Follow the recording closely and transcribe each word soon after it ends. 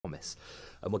promise.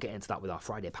 And we'll get into that with our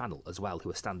Friday panel as well,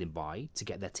 who are standing by to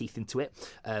get their teeth into it.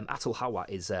 Atul Hawa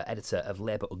is editor of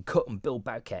Labour Uncut, and Bill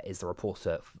Bowkett is the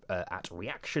reporter at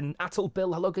Reaction. Atul,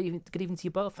 Bill, hello, good evening to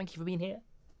you both. Thank you for being here.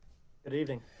 Good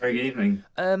evening. Very good evening.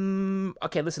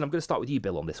 Okay, listen, I'm going to start with you,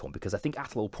 Bill, on this one, because I think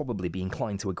Atul will probably be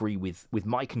inclined to agree with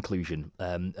my conclusion,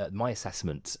 my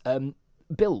assessment.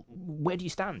 Bill, where do you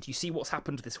stand? You see what's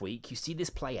happened this week. You see this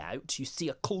play out. You see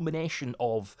a culmination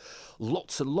of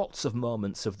lots and lots of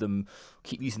moments of them,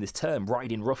 keep using this term,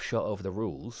 riding roughshod over the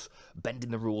rules,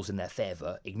 bending the rules in their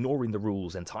favour, ignoring the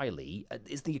rules entirely.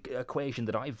 Is the equation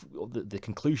that the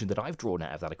conclusion that I've drawn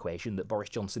out of that equation that Boris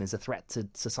Johnson is a threat to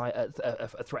society,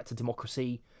 a threat to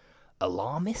democracy,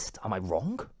 alarmist? Am I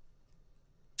wrong?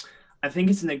 I think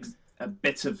it's a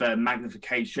bit of a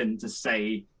magnification to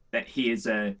say that he is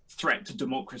a threat to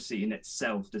democracy in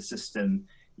itself, the system,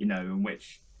 in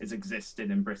which has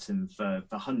existed in Britain for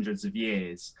hundreds of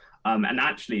years. And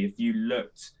actually, if you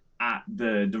looked at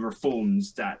the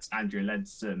reforms that Andrea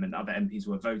Leadsom and other MPs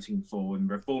were voting for in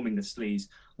reforming the sleaze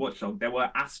watchdog, there were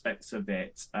aspects of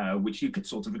it which you could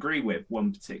sort of agree with,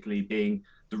 one particularly being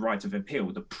the right of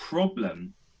appeal. The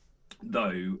problem,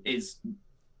 though, is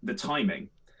the timing,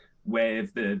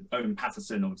 with the Owen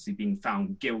Paterson obviously being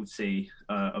found guilty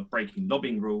of breaking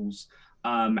lobbying rules.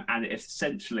 And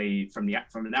essentially, from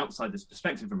an outsider's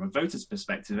perspective, from a voter's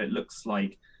perspective, it looks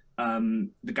like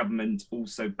the government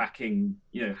also backing,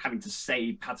 having to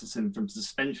save Paterson from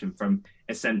suspension, from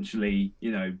essentially,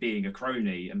 being a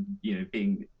crony and,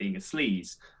 being a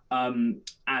sleaze.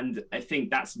 And I think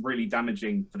that's really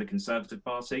damaging for the Conservative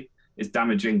Party. It's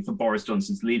damaging for Boris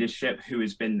Johnson's leadership, who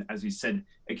has been, as you said,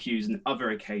 accused on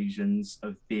other occasions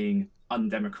of being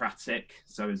undemocratic.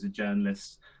 So as a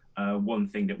journalist, one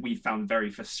thing that we found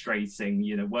very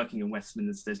frustrating, working in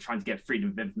Westminster, is trying to get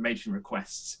freedom of information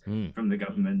requests from the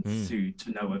government to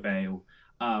no avail.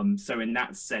 So in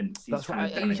that sense, that's right.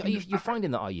 You're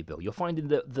finding that, are you, Bill? You're finding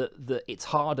that it's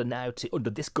harder now under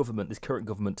this current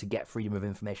government, to get freedom of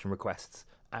information requests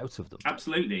out of them.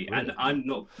 Absolutely. Really? And I'm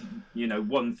not,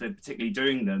 one for particularly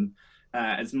doing them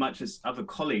as much as other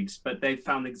colleagues, but they've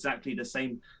found exactly the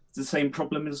same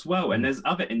problem as well. And there's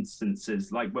other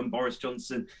instances, like when Boris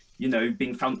Johnson,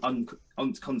 being found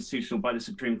unconstitutional by the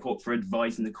Supreme Court for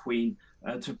advising the Queen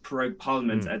to prorogue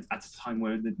Parliament at a time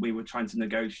when we were trying to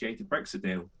negotiate a Brexit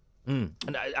deal. And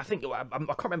I think I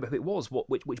can't remember who it was,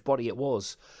 which body it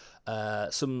was.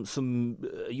 Some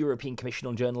European Commission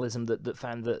on Journalism that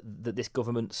found that this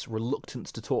government's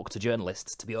reluctance to talk to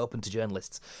journalists, to be open to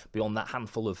journalists beyond that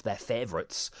handful of their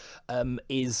favourites,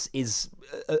 is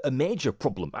a major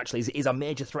problem. Actually, is a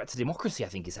major threat to democracy, I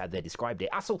think, is how they described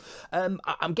it. Atul,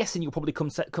 I'm guessing you'll probably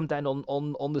come down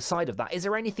on the side of that. Is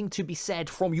there anything to be said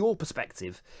from your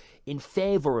perspective in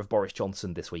favour of Boris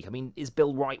Johnson this week? I mean, is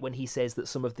Bill right when he says that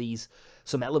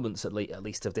some elements at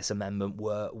least of this amendment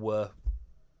were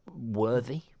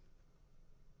worthy?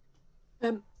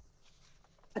 I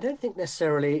don't think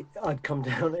necessarily I'd come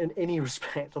down in any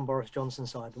respect on Boris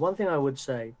Johnson's side. The one thing I would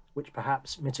say, which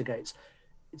perhaps mitigates,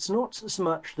 it's not so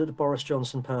much that Boris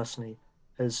Johnson personally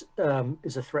is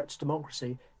a threat to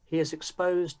democracy. He has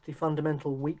exposed the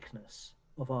fundamental weakness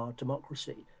of our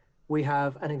democracy. We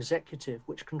have an executive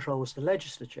which controls the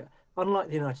legislature, unlike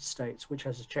the United States, which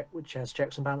has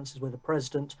checks and balances where the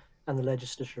president and the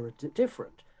legislature are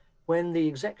different. When the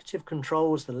executive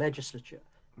controls the legislature,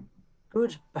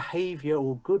 good behaviour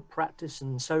or good practice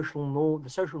and the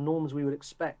social norms we would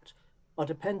expect are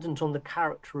dependent on the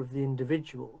character of the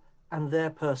individual and their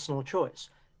personal choice.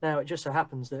 Now, it just so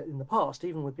happens that in the past,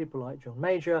 even with people like John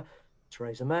Major,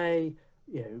 Theresa May,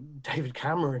 David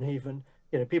Cameron, even,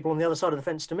 people on the other side of the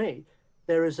fence to me,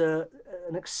 there is an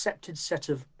accepted set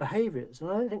of behaviours. And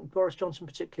I don't think Boris Johnson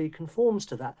particularly conforms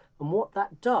to that. And what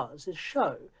that does is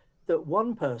show that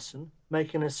one person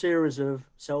making a series of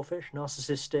selfish,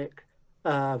 narcissistic,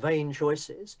 vain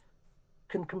choices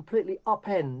can completely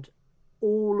upend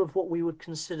all of what we would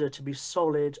consider to be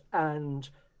solid and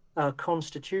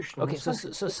constitutional. Okay, so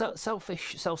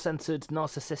selfish, self-centered,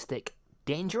 narcissistic,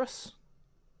 dangerous?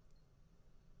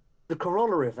 The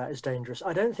corollary of that is dangerous.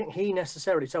 I don't think he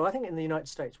necessarily... So I think in the United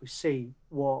States, we see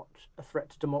what a threat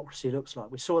to democracy looks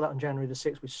like. We saw that on January the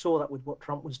 6th. We saw that with what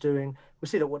Trump was doing. We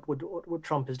see that what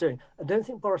Trump is doing. I don't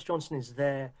think Boris Johnson is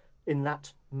there in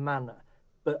that manner.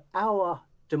 But our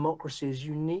democracy is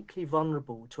uniquely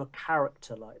vulnerable to a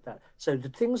character like that. So the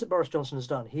things that Boris Johnson has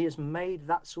done, he has made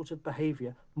that sort of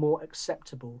behaviour more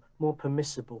acceptable, more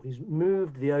permissible. He's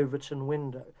moved the Overton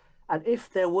window. And if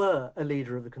there were a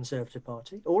leader of the Conservative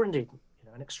Party, or indeed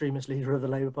an extremist leader of the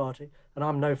Labour Party, and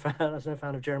I'm no fan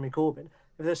of Jeremy Corbyn,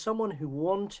 if there's someone who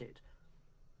wanted,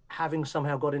 having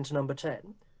somehow got into number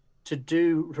 10,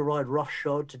 to ride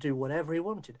roughshod, to do whatever he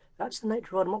wanted. That's the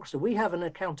nature of our democracy. We have an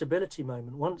accountability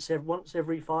moment once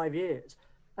every 5 years.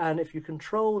 And if you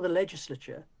control the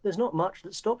legislature, there's not much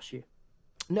that stops you.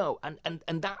 No, and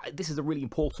that this is a really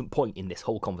important point in this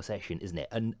whole conversation, isn't it?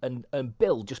 And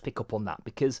Bill, just pick up on that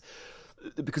because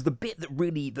the bit that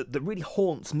really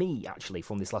haunts me actually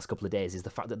from this last couple of days is the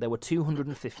fact that there were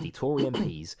 250 Tory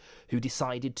MPs who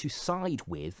decided to side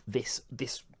with this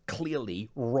clearly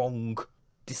wrong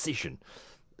decision.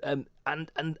 And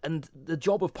the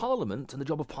job of Parliament and the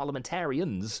job of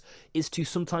parliamentarians is to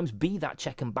sometimes be that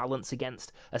check and balance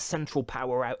against a central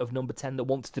power out of number 10 that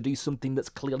wants to do something that's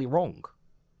clearly wrong.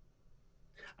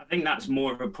 I think that's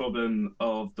more of a problem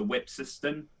of the whip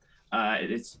system.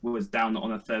 It was down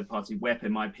on a third-party whip.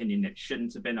 In my opinion, it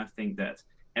shouldn't have been. I think that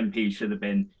MPs should have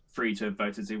been free to have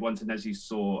voted as they wanted. And as you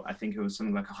saw, I think it was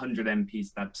something like 100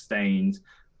 MPs that abstained,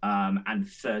 and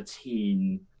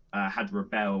 13 had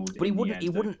rebelled. But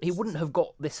he wouldn't have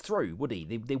got this through, would he?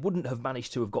 They wouldn't have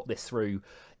managed to have got this through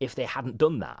if they hadn't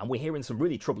done that. And we're hearing some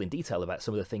really troubling detail about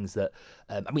some of the things that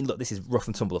I mean, look, this is rough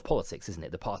and tumble of politics, isn't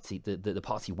it? The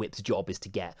party whip's job is to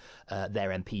get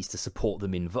their MPs to support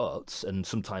them in votes, and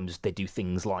sometimes they do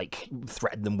things like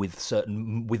threaten them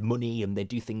with money, and they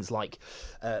do things like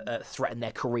threaten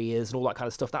their careers and all that kind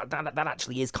of stuff. That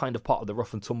actually is kind of part of the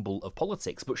rough and tumble of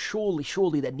politics. But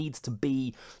surely there needs to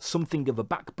be something of a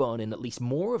backbone in at least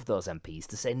more of those MPs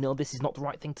to say, no, this is not the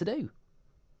right thing to do.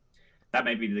 That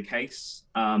may be the case,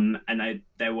 and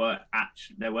there were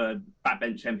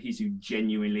backbench MPs who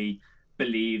genuinely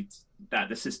believed that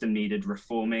the system needed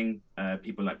reforming.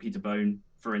 People like Peter Bone,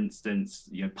 for instance,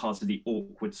 part of the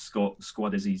awkward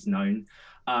squad as he's known.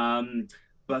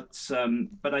 But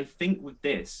I think with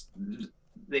this,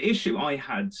 the issue I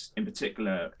had in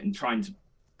particular in trying to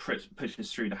push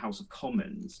this through the House of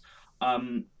Commons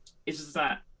is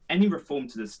that any reform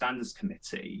to the Standards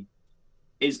Committee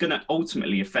is going to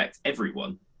ultimately affect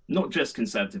everyone, not just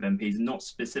Conservative MPs, not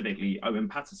specifically Owen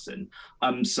Paterson.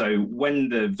 So when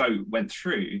the vote went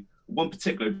through, one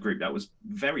particular group that was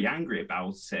very angry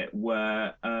about it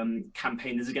were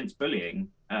campaigners against bullying,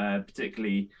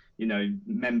 particularly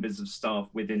members of staff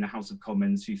within the House of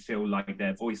Commons who feel like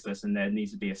they're voiceless, and there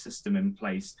needs to be a system in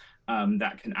place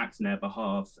that can act on their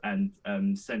behalf and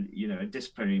send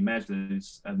disciplinary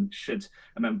measures should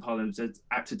a member of Parliament have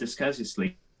acted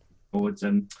discourteously or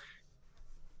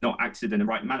not acted in the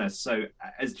right manner. So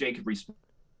as Jacob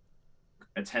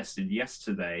attested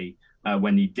yesterday,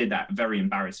 when he did that very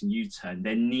embarrassing U-turn,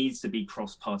 there needs to be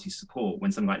cross-party support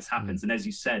when something like this happens. And as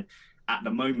you said, at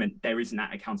the moment, there isn't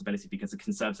that accountability because the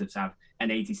Conservatives have an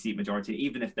 80-seat majority.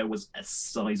 Even if there was a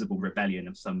sizable rebellion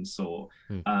of some sort,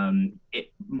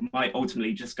 it might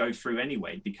ultimately just go through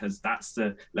anyway, because that's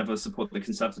the level of support the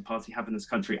Conservative Party have in this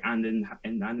country and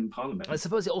in Parliament. I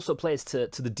suppose it also plays to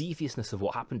the deviousness of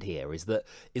what happened here, is that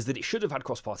it should have had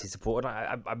cross-party support.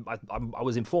 And I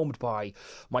was informed by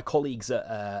my colleagues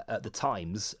at the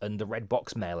Times and a Red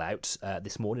Box mail out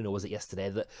this morning, or was it yesterday,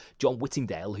 that John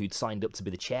Whittingdale, who'd signed up to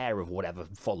be the chair of whatever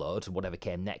followed, whatever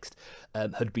came next,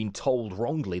 had been told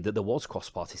wrongly that there was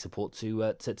cross-party support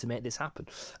to make this happen.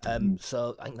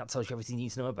 So I think that tells you everything you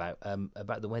need to know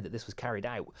about the way that this was carried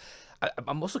out.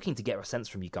 I'm also keen to get a sense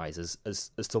from you guys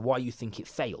as to why you think it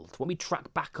failed. When we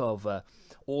track back over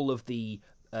all of the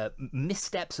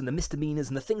missteps and the misdemeanors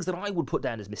and the things that I would put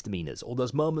down as misdemeanors, or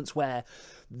those moments where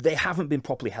they haven't been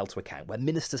properly held to account, where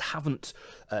ministers haven't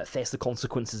faced the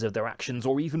consequences of their actions,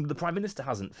 or even the Prime Minister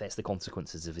hasn't faced the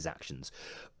consequences of his actions,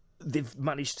 they've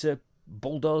managed to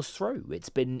bulldoze through. It's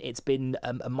been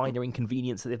a minor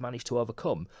inconvenience that they've managed to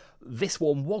overcome. This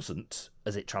one wasn't,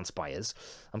 as it transpires.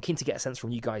 I'm keen to get a sense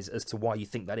from you guys as to why you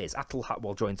think that is. Atul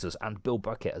Hatwal joins us, and Bill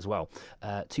Bowkett as well.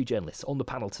 Two journalists on the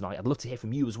panel tonight. I'd love to hear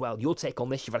from you as well. Your take on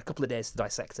this. You've had a couple of days to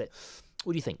dissect it.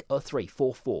 What do you think?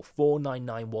 0344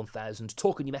 499 1000.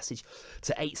 Talk on your message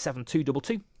to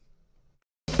 87222.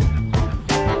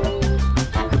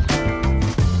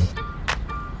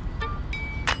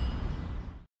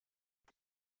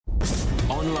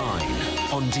 Online,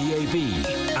 on DAB,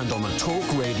 and on the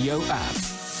talkRADIO app.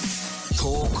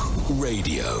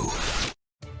 talkRADIO.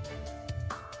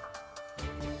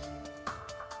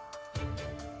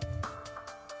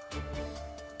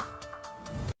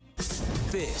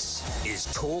 This is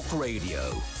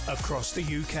talkRADIO. Across the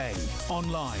UK,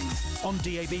 online, on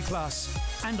DAB+,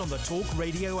 and on the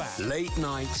talkRADIO app. Late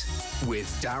night with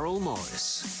Darryl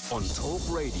Morris on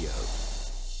talkRADIO.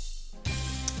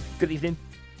 Good evening.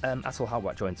 Atul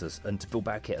Howat joins us, and Bill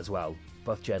Bowkett as well.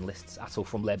 Both journalists, Atul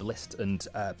from Labour List and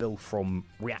Bill from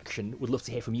Reaction. Would love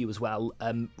to hear from you as well.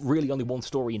 Really only one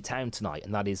story in town tonight,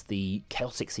 and that is the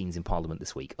chaotic scenes in Parliament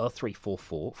this week.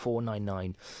 0344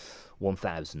 499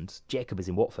 1000. Jacob is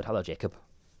in Watford. Hello, Jacob.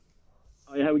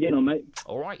 Hi, how are we getting on, mate?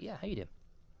 All right, yeah, how you doing?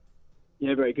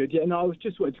 Yeah, very good. Yeah, no, I was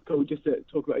just wanted to call just to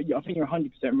talk about. I think you're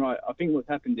 100% right. I think what's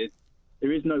happened is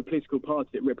there is no political party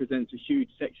that represents a huge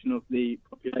section of the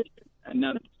population, and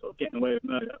now they're sort of getting away with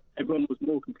murder. Everyone was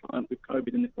more compliant with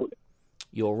COVID than they thought.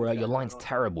 Your line's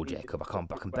terrible, Jacob.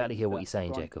 I can barely hear what you're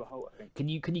saying, Jacob. Can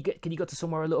you go to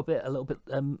somewhere a little bit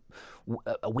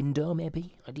a window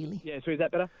maybe, ideally? Yeah, so is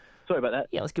that better? Sorry about that.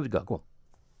 Yeah, let's give it a go. Go on.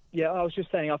 Yeah, I was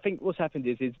just saying, I think what's happened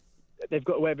is they've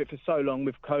got away with it for so long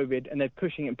with COVID, and they're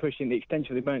pushing the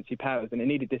extension of the emergency powers, and it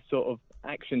needed this sort of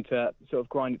action to sort of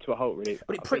grind it to a halt, really.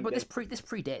 But this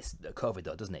predates COVID,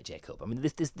 though, doesn't it, Jacob? I mean,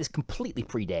 this completely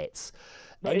predates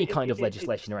any kind of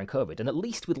legislation around COVID, and at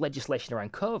least with legislation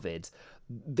around COVID,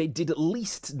 they did at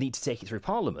least need to take it through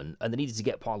Parliament, and they needed to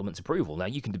get Parliament's approval. Now,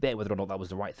 you can debate whether or not that was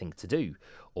the right thing to do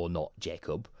or not,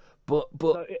 Jacob, but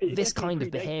this kind of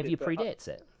behaviour predates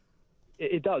it.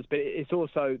 It does, but it's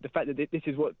also the fact that this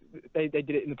is what they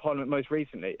did it in the Parliament most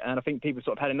recently, and I think people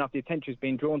sort of had enough. The attention's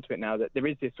been drawn to it now that there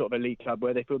is this sort of elite club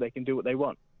where they feel they can do what they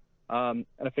want, and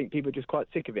I think people are just quite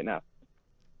sick of it now.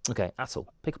 Okay, Atul,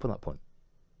 pick up on that point.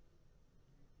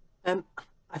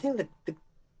 I think that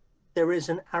there is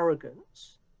an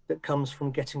arrogance that comes from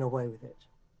getting away with it.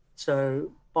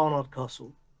 So Barnard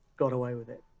Castle got away with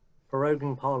it.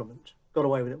 Proroguing Parliament got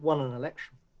away with it, won an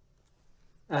election.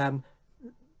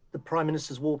 The Prime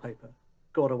Minister's wallpaper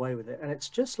got away with it. And it's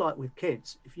just like with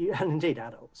kids, and indeed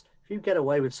adults, if you get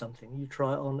away with something, you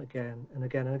try it on again and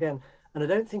again and again. And I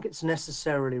don't think it's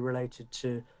necessarily related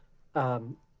to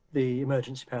the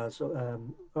emergency powers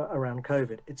around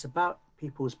COVID. It's about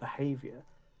people's behaviour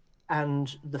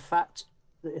and the fact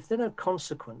that if there are no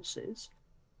consequences,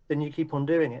 then you keep on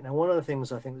doing it. Now, one of the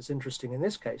things I think that's interesting in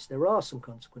this case, there are some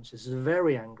consequences. There's a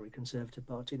very angry Conservative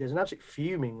Party. There's an absolute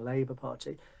fuming Labour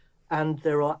Party. And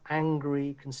there are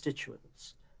angry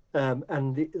constituents.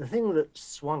 And the thing that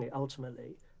swung it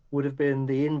ultimately would have been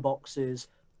the inboxes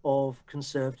of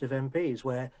Conservative MPs,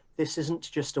 where this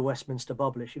isn't just a Westminster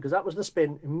bubble issue, because that was the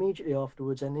spin immediately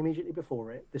afterwards and immediately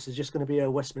before it. This is just going to be a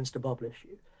Westminster bubble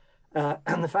issue.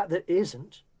 And the fact that it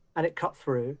isn't, and it cut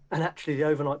through, and actually the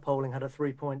overnight polling had a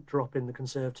 3-point drop in the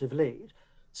Conservative lead,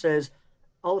 says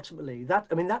ultimately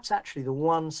that's actually the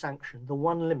one sanction, the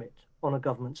one limit on a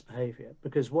government's behaviour,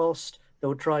 because whilst they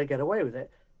will try to get away with it,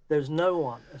 there's no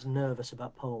one as nervous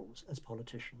about polls as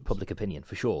politicians. Public opinion,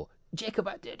 for sure. Jacob,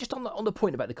 just on the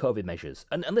point about the COVID measures,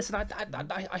 and listen,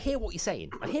 I hear what you're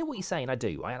saying. I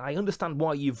do. I understand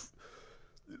why you've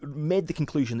made the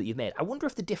conclusion that you've made. I wonder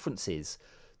if the difference is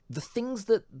the things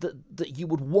that you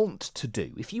would want to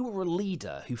do. If you were a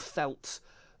leader who felt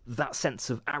that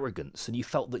sense of arrogance and you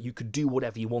felt that you could do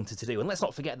whatever you wanted to do, and let's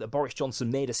not forget that Boris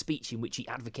Johnson made a speech in which he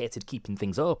advocated keeping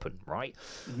things open, right?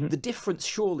 Mm-hmm. The difference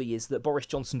surely is that Boris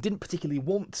Johnson didn't particularly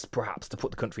want perhaps to put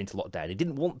the country into lockdown. He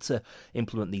didn't want to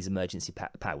implement these emergency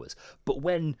powers, but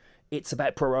when it's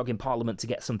about proroguing Parliament to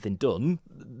get something done,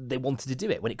 they wanted to do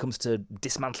it. When it comes to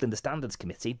dismantling the Standards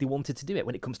Committee, they wanted to do it.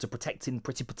 When it comes to protecting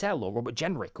Priti Patel or Robert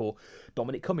Jenrick or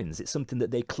Dominic Cummings, it's something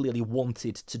that they clearly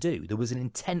wanted to do. There was an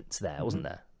intent there, wasn't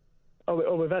there?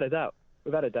 Oh, without a doubt.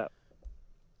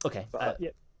 Okay. Yeah.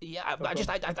 Yeah,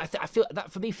 I feel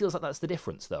that for me feels like that's the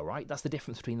difference, though, right? That's the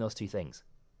difference between those two things.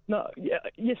 No, yeah,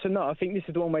 yes and no. I think this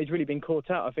is the one where he's really been caught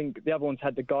out. I think the other ones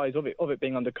had the guise of it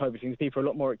being under COVID things. People are a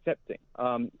lot more accepting.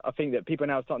 I think that people are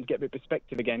now starting to get a bit of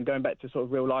perspective again, going back to sort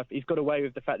of real life. He's got away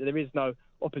with the fact that there is no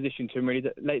opposition to him, really,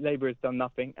 that Labour has done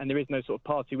nothing, and there is no sort of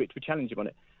party which would challenge him on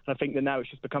it. And I think that now it's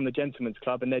just become the gentleman's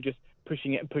club, and they're just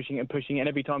pushing it and pushing it and pushing it, and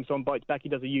every time someone bites back, he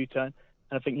does a U-turn.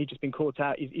 And I think he's just been caught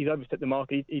out. He's overstepped the mark.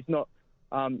 He's not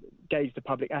gauged the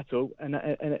public at all, and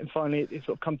finally it's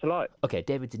sort of come to light. Okay,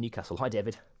 David's in Newcastle. Hi,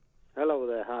 David. Hello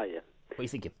there, how are you? What are you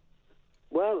thinking?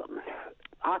 Well,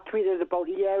 I tweeted about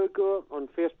a year ago on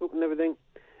Facebook and everything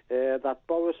that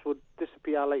Boris would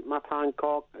disappear like Matt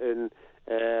Hancock and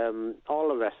all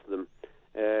the rest of them,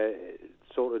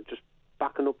 sort of just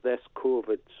backing up this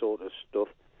COVID sort of stuff.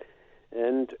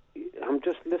 And I'm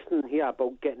just listening here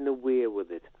about getting away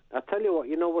with it. I tell you what,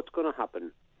 you know what's going to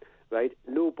happen, right?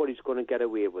 Nobody's going to get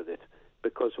away with it.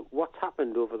 Because what's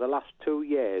happened over the last 2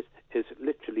 years is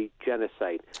literally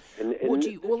genocide.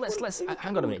 Let's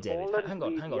hang on a minute, David. Hang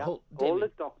on. All the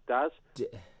doctors,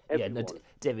 Everyone.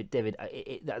 David,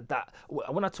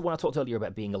 when I talked earlier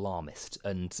about being alarmist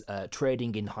and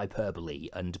trading in hyperbole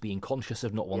and being conscious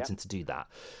of not wanting to do that,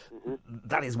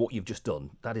 that is what you've just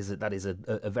done. That is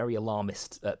a very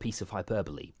alarmist piece of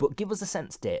hyperbole. But give us a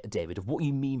sense, David, of what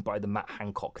you mean by the Matt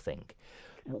Hancock thing.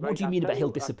 What do you mean about he'll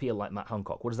disappear like Matt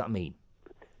Hancock? What does that mean?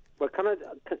 Well,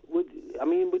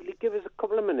 would you give us a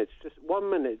couple of minutes, just 1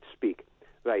 minute to speak?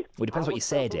 Right. Well, it depends what you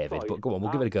say, David, but go on,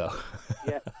 we'll give it a go.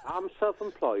 Yeah, I'm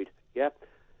self-employed, yeah.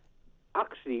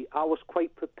 Actually, I was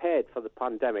quite prepared for the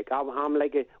pandemic. I'm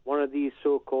like one of these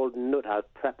so-called nutters,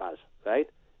 preppers, right?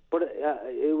 But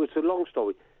it was a long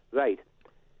story. Right.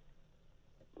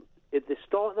 At the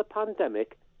start of the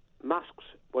pandemic, masks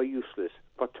were useless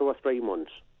for 2 or 3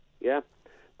 months, yeah?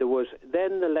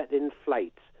 Then they let in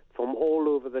flights from all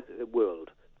over the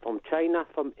world, from China,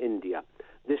 from India.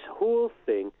 This whole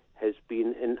thing has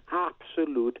been an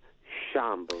absolute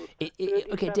shambles.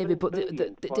 Okay, David, but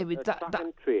David,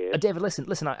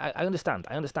 listen. I understand,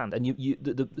 and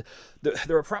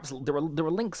there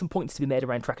are links and points to be made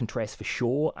around track and trace for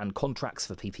sure, and contracts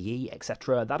for PPE,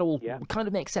 etc. That all kind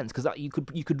of makes sense because that you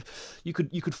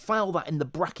could file that in the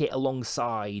bracket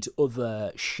alongside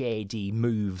other shady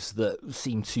moves that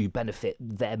seem to benefit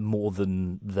them more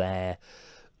than the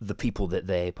people that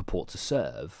they purport to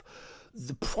serve.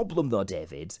 The problem, though,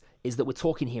 David, is that we're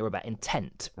talking here about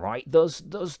intent, right? Those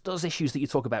issues that you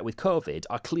talk about with COVID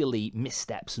are clearly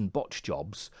missteps and botch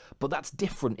jobs, but that's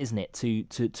different, isn't it,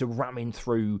 to ramming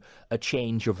through a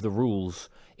change of the rules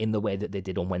in the way that they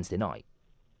did on Wednesday night.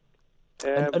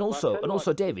 And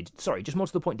also, David, sorry, just more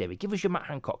to the point, David, give us your Matt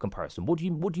Hancock comparison. What do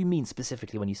you mean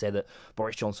specifically when you say that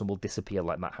Boris Johnson will disappear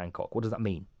like Matt Hancock? What does that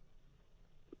mean?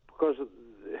 Because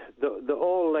they're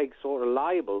all like sort of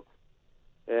liable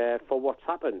for what's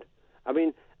happened. I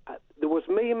mean, there was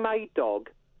me and my dog,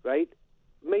 right?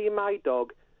 Me and my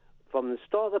dog from the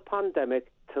start of the pandemic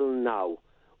till now.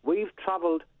 We've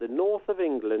travelled the north of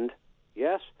England,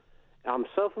 yes? I'm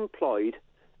self-employed.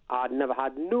 I'd never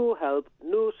had no help,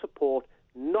 no support,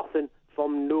 nothing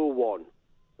from no one,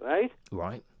 right?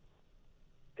 Right.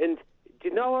 And do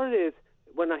you know what it is?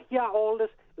 When I hear all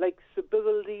this, like,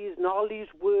 civilities and all these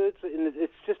words, and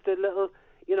it's just a little...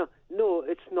 no,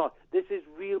 it's not. This is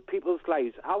real people's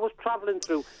lives. I was travelling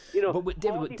through, But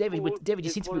David,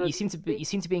 you seem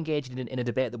to be engaged in a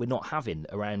debate that we're not having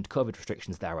around COVID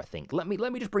restrictions. There, I think. Let me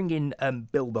just bring in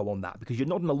Bill though on that because you're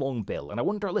nodding along, Bill, and I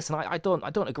wonder. Listen, I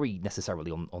don't agree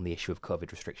necessarily on the issue of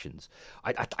COVID restrictions.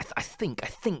 I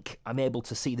think I'm able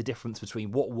to see the difference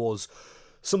between what was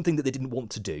something that they didn't want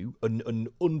to do, an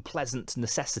unpleasant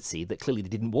necessity that clearly they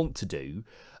didn't want to do,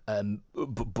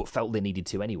 but felt they needed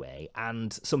to anyway,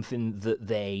 and something that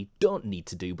they don't need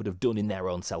to do but have done in their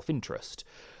own self-interest.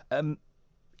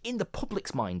 In the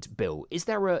public's mind, Bill, is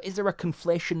there a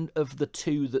conflation of the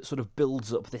two that sort of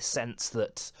builds up this sense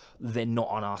that they're not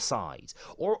on our side?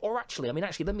 Or actually, let me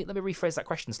rephrase that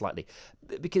question slightly,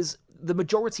 because the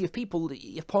majority of people,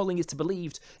 if polling is to be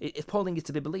believed,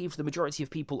 the majority of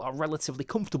people are relatively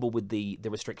comfortable with the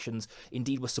restrictions,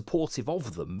 indeed were supportive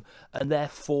of them, and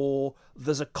therefore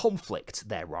there's a conflict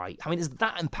there, right? I mean, is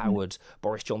that empowered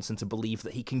Boris Johnson to believe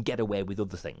that he can get away with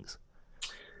other things?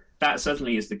 That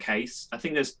certainly is the case. I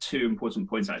think there's 2 important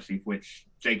points, actually, which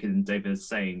Jacob and David are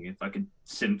saying, if I could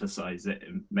synthesize it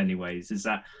in many ways, is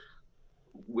that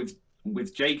with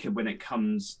Jacob, when it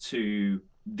comes to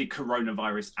the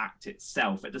Coronavirus Act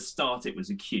itself, at the start it was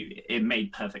acute. It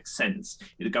made perfect sense.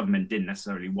 The government didn't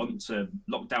necessarily want to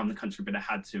lock down the country, but it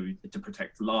had to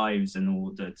protect lives in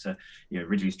order to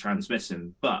reduce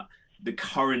transmission. But the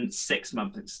current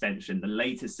 6-month extension, the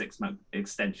latest 6-month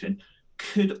extension,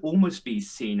 could almost be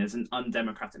seen as an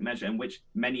undemocratic measure in which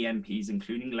many MPs,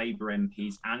 including Labour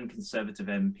MPs and Conservative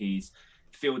MPs,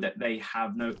 feel that they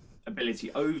have no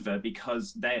ability over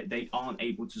because they aren't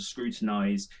able to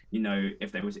scrutinise,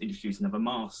 if they were to introduce another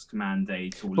mask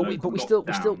mandate or but we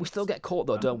still get caught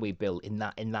though, don't we, Bill, in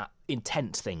that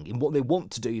intent thing, in what they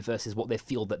want to do versus what they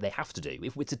feel that they have to do.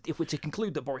 If we're to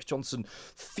conclude that Boris Johnson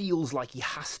feels like he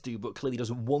has to but clearly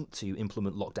doesn't want to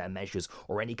implement lockdown measures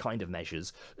or any kind of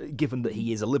measures, given that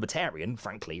he is a libertarian,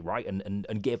 frankly, right,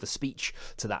 and gave a speech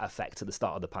to that effect at the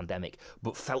start of the pandemic,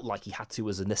 but felt like he had to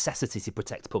as a necessity to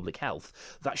protect public health,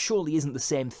 that surely isn't the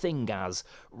same thing as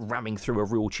ramming through a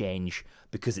rule change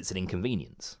because it's an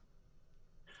inconvenience.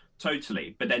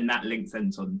 Totally, but then that links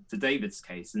then on to David's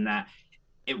case, and that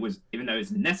it was, even though it's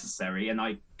necessary, and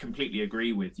I completely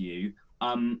agree with you,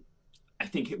 I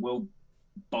think it will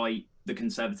bite the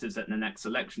Conservatives at the next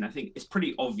election. I think it's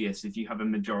pretty obvious if you have a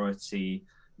majority,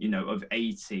 of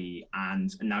 80,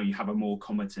 and now you have a more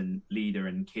competent leader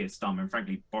in Keir Starmer, and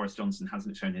frankly, Boris Johnson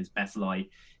hasn't shown his best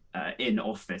light in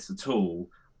office at all.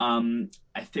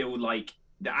 I feel like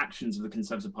the actions of the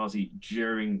Conservative Party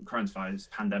during coronavirus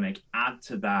pandemic add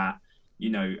to that,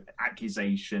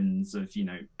 accusations of,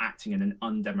 acting in an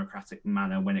undemocratic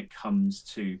manner when it comes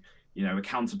to,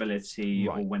 accountability,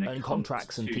 right. or when it and comes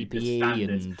contracts to and PPE the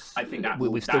standards. and I think that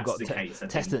we've still got the case.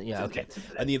 testing. Yeah, okay.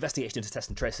 And the investigation into test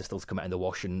and trace is still to come out in the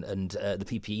wash, and the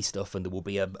PPE stuff, and there will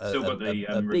be a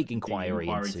big inquiry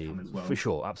into, well. For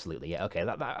sure, absolutely. Yeah, okay.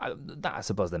 That I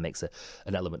suppose then makes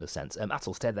an element of sense.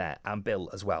 Atul, stay there, and Bill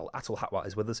as well. Atul Hatwal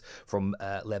is with us from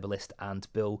Labour List, and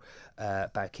Bill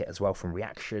Bowkett as well from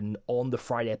Reaction on the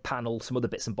Friday panel. Some other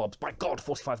bits and bobs. By God,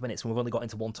 45 minutes, and we've only got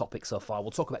into one topic so far.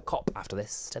 We'll talk about COP after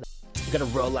this. We're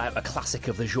going to roll out a classic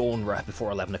of the genre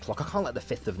before 11 o'clock. I can't let the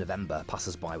 5th of November pass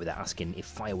us by without asking if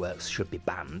fireworks should be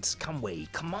banned. Can we?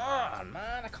 Come on,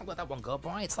 man. I can't let that one go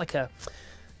by. It's a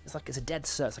dead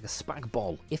cert. It's like a spag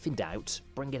ball. If in doubt,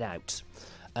 bring it out.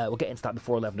 We'll get into that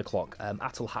before 11 o'clock.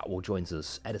 Atul Hatwal joins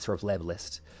us, editor of Labour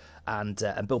List. And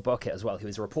Bill Bowkett as well, who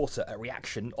is a reporter at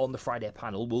Reaction on the Friday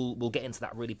panel. We'll get into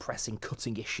that really pressing,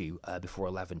 cutting issue before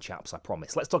 11, chaps, I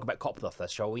promise. Let's talk about COP though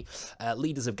first, shall we?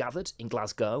 Leaders have gathered in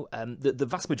Glasgow. The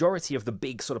vast majority of the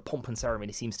big sort of pomp and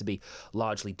ceremony seems to be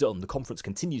largely done. The conference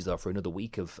continues though for another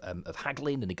week of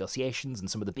haggling and negotiations and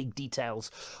some of the big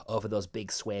details over those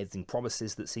big swathes and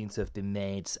promises that seem to have been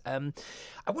made.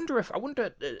 I wonder,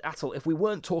 Atul, if we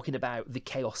weren't talking about the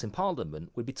chaos in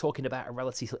Parliament, we'd be talking about a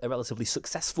relatively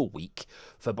successful week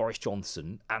for Boris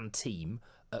Johnson and team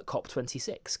at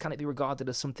COP26. Can it be regarded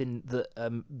as something that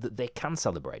that they can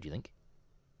celebrate, do you think?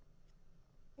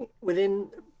 Within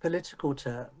political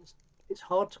terms, it's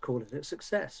hard to call it a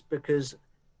success, because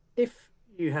if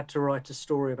you had to write a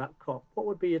story about COP, what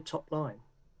would be your top line?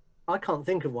 I can't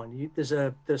think of one. There's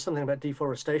something about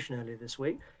deforestation earlier this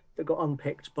week that got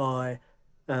unpicked by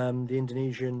the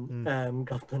Indonesian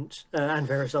government and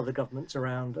various other governments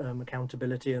around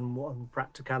accountability and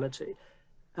practicality.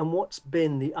 And what's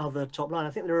been the other top line? I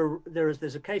think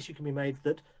there's a case you can be made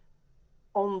that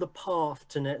on the path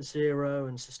to net zero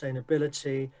and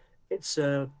sustainability, it's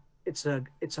a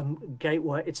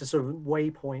gateway, it's a sort of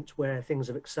waypoint where things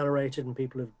have accelerated and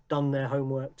people have done their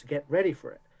homework to get ready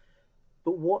for it.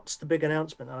 But what's the big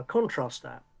announcement? I'll contrast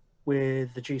that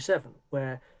with the G7,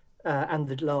 where and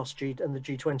the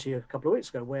G20 a couple of weeks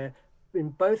ago, where in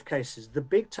both cases the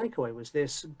big takeaway was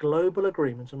this global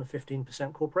agreement on a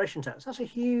 15% corporation tax. That's a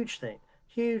huge thing,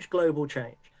 huge global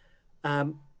change,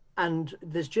 and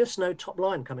there's just no top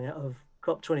line coming out of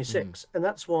COP26, and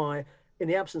that's why in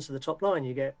the absence of the top line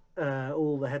you get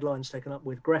all the headlines taken up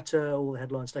with Greta, all the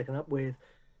headlines taken up with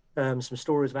some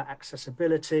stories about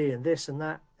accessibility and this and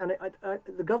that, and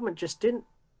the government just didn't,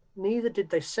 neither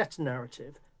did they set a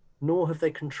narrative, nor have they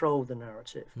controlled the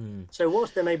narrative. So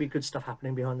whilst there may be good stuff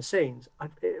happening behind the scenes,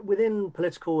 within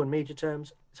political and media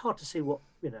terms, it's hard to see what's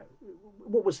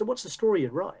the story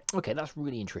you'd write. Okay, that's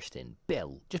really interesting.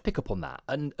 Bill, just pick up on that,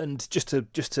 and just to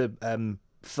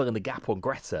fill in the gap on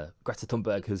Greta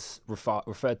Thunberg has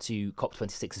referred to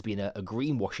COP26 as being a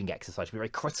greenwashing exercise. She's been very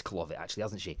critical of it, actually,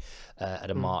 hasn't she,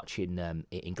 at a march in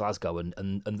Glasgow,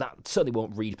 and that certainly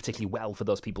won't read particularly well for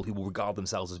those people who will regard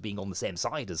themselves as being on the same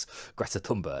side as Greta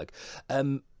Thunberg.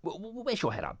 Where's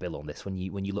your head at, Bill, on this when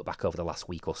you look back over the last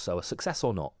week or so? A success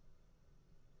or not?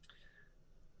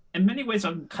 In many ways,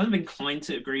 I'm kind of inclined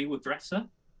to agree with Greta,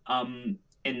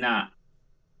 in that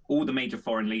all the major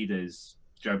foreign leaders,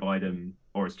 Joe Biden,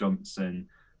 Boris Johnson,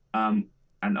 and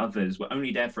others, were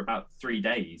only there for about 3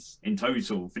 days in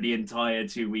total for the entire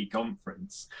 2-week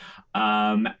conference.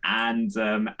 And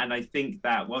I think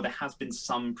that while there has been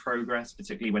some progress,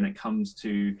 particularly when it comes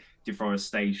to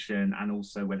deforestation and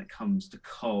also when it comes to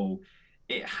coal,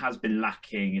 it has been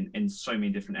lacking in so many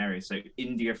different areas. So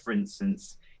India, for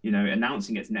instance,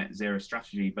 announcing its net zero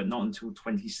strategy, but not until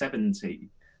 2070.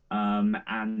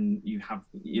 And you have,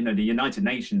 the United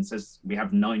Nations says we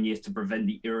have 9 years to prevent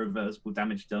the irreversible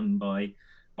damage done by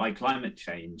climate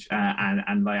change.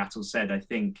 And like Atul said, I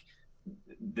think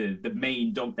the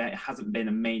main there hasn't been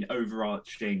a main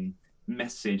overarching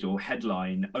message or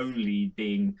headline, only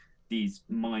being these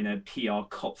minor PR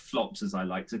cop flops, as I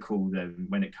like to call them,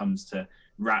 when it comes to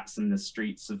rats in the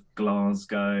streets of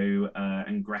Glasgow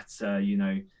and Greta,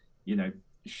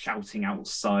 shouting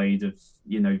outside of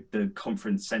the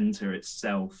conference center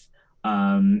itself,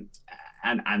 and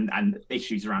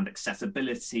issues around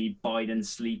accessibility, Biden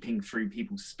sleeping through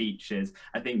people's speeches.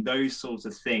 I think those sorts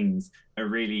of things are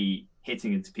really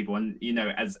hitting into people, and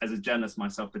as a journalist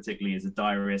myself, particularly as a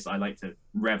diarist, I like to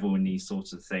revel in these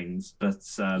sorts of things, but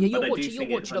I do think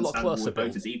it's understandable with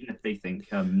voters, even if they think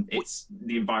it's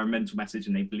the environmental message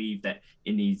and they believe that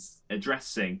it needs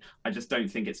addressing. I just don't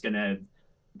think it's going to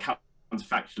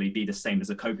counterfactually be the same as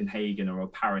a Copenhagen or a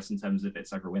Paris in terms of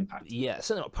its overall impact. Yeah,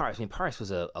 certainly not Paris. I mean, Paris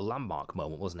was a landmark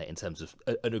moment, wasn't it, in terms of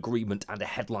an agreement and a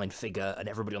headline figure and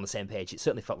everybody on the same page. It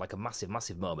certainly felt like a massive,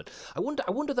 massive moment. I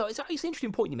wonder though. It's an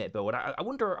interesting point you made, Bill. And I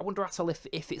wonder, Atul,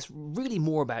 if it's really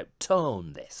more about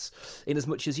tone. This, in as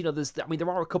much as there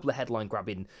are a couple of headline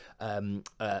grabbing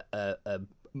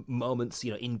moments,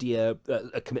 India,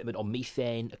 a commitment on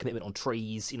methane, a commitment on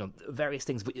trees, various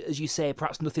things. But as you say,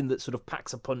 perhaps nothing that sort of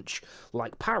packs a punch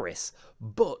like Paris.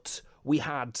 But we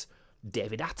had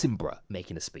David Attenborough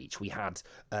making a speech. We had,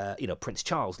 Prince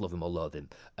Charles, love him or loathe him.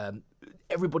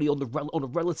 Everybody on a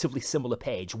relatively similar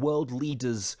page. World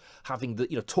leaders having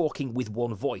talking with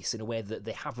one voice in a way that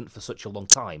they haven't for such a long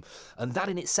time. And that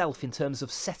in itself, in terms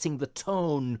of setting the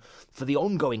tone for the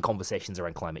ongoing conversations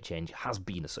around climate change, has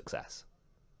been a success.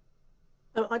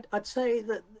 I'd say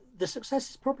that the success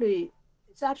is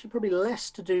actually probably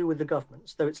less to do with the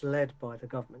governments, though it's led by the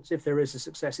governments. If there is a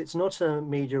success, it's not a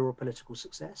media or political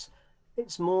success.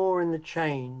 It's more in the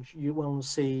change one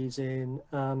sees in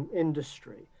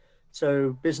industry.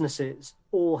 So businesses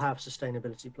all have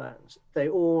sustainability plans. They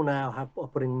all now are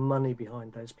putting money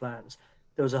behind those plans.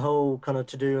 There was a whole kind of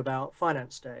to-do about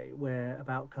Finance Day,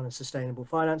 about kind of sustainable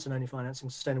finance and only financing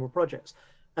sustainable projects.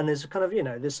 And there's kind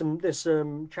of, there's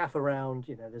some chaff around,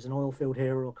 there's an oil field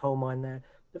here or a coal mine there.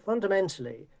 But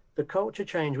fundamentally, the culture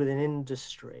change within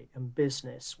industry and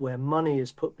business, where money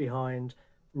is put behind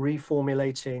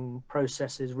reformulating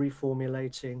processes,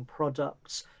 reformulating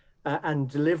products, and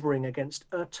delivering against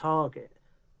a target,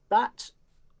 that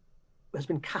has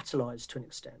been catalyzed to an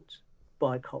extent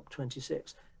by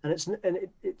COP26. And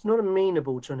it's not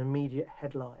amenable to an immediate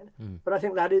headline. But I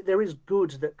think that there is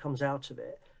good that comes out of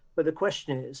it. But the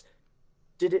question is,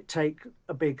 did it take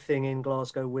a big thing in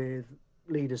Glasgow with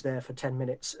leaders there for 10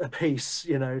 minutes a piece,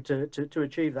 to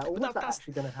achieve that? Or was that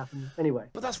actually going to happen anyway?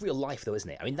 But that's real life, though, isn't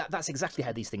it? I mean, that's exactly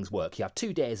how these things work. You have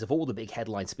 2 days of all the big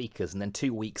headline speakers, and then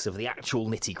 2 weeks of the actual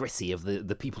nitty-gritty of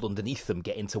the people underneath them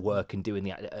getting to work and doing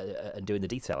the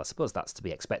detail. I suppose that's to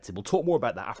be expected. We'll talk more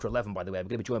about that after 11, by the way. I'm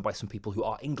going to be joined by some people who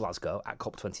are in Glasgow at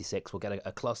COP26. We'll get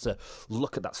a closer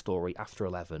look at that story after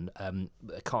 11. I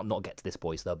can't not get to this,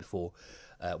 boys, though, before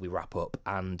we wrap up.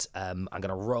 And I'm going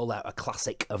to roll out a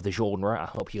classic of the genre. I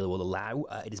hope you will allow.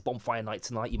 It is Bonfire Night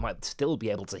tonight. You might still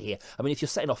be able to hear. I mean, if you're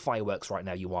setting off fireworks right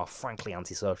now, you are frankly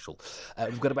antisocial.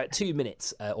 We've got about 2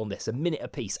 minutes on this, a minute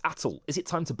apiece. Atul, is it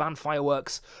time to ban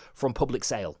fireworks from public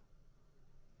sale?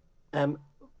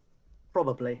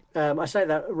 Probably. I say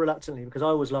that reluctantly because I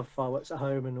always loved fireworks at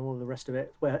home and all the rest of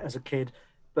it as a kid.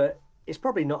 But it's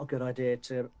probably not a good idea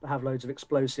to have loads of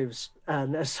explosives.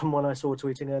 And as someone I saw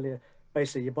tweeting earlier,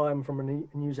 basically, you buy them from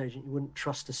a newsagent you wouldn't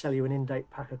trust to sell you an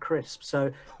in-date pack of crisps.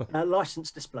 So,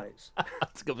 licensed displays.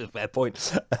 That's a fair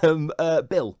point.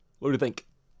 Bill, what do you think?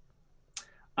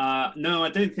 No, I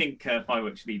don't think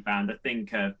fireworks should be banned. I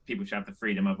think people should have the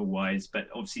freedom otherwise. But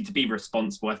obviously, to be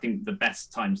responsible, I think the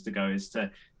best times to go is to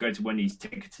go to one of these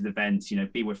ticketed events,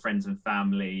 be with friends and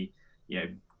family,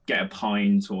 get a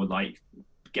pint or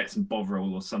get some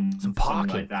Bovril or something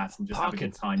like that and just have a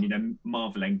good time,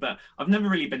 marveling. But I've never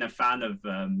really been a fan of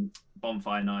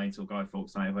Bonfire Night or Guy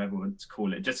Fawkes Night, whoever wants to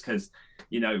call it, just because,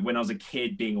 when I was a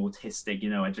kid being autistic,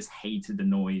 I just hated the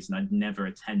noise and I'd never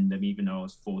attend them, even though I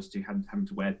was forced to, having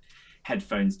to wear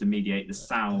headphones to mediate the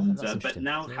sound. But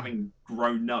now having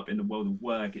grown up in the world of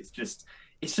work, it's just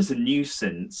a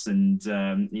nuisance. And,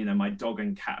 my dog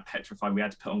and cat are petrified. We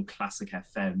had to put on Classic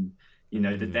FM.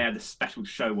 That they had a special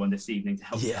show on this evening to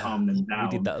help calm them down.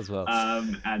 We did that as well.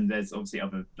 And there's obviously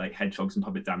other hedgehogs and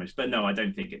public damage, but no, I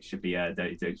don't think it should be.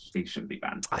 They shouldn't be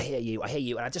banned. I hear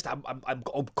you, and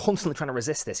I'm constantly trying to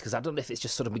resist this because I don't know if it's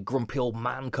just sort of a grumpy old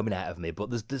man coming out of me, but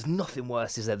there's nothing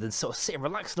worse, is there, than sort of sitting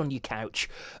relaxing on your couch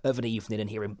of an evening and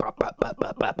hearing bang, bang,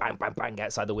 bang, bang, bang, bang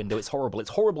outside the window. It's horrible. It's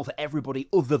horrible for everybody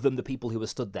other than the people who are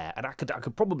stood there, and I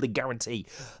could probably guarantee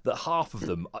that half of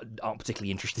them aren't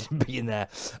particularly interested in being there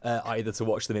either to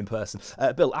watch them in person.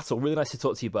 Bill, Atul, really nice to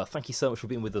talk to you both. Thank you so much for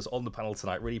being with us on the panel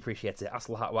tonight. Really appreciate it.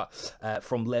 Atul Hatwal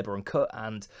from Labour and Cut,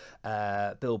 and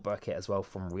Bill Bowkett as well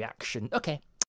from Reaction. Okay.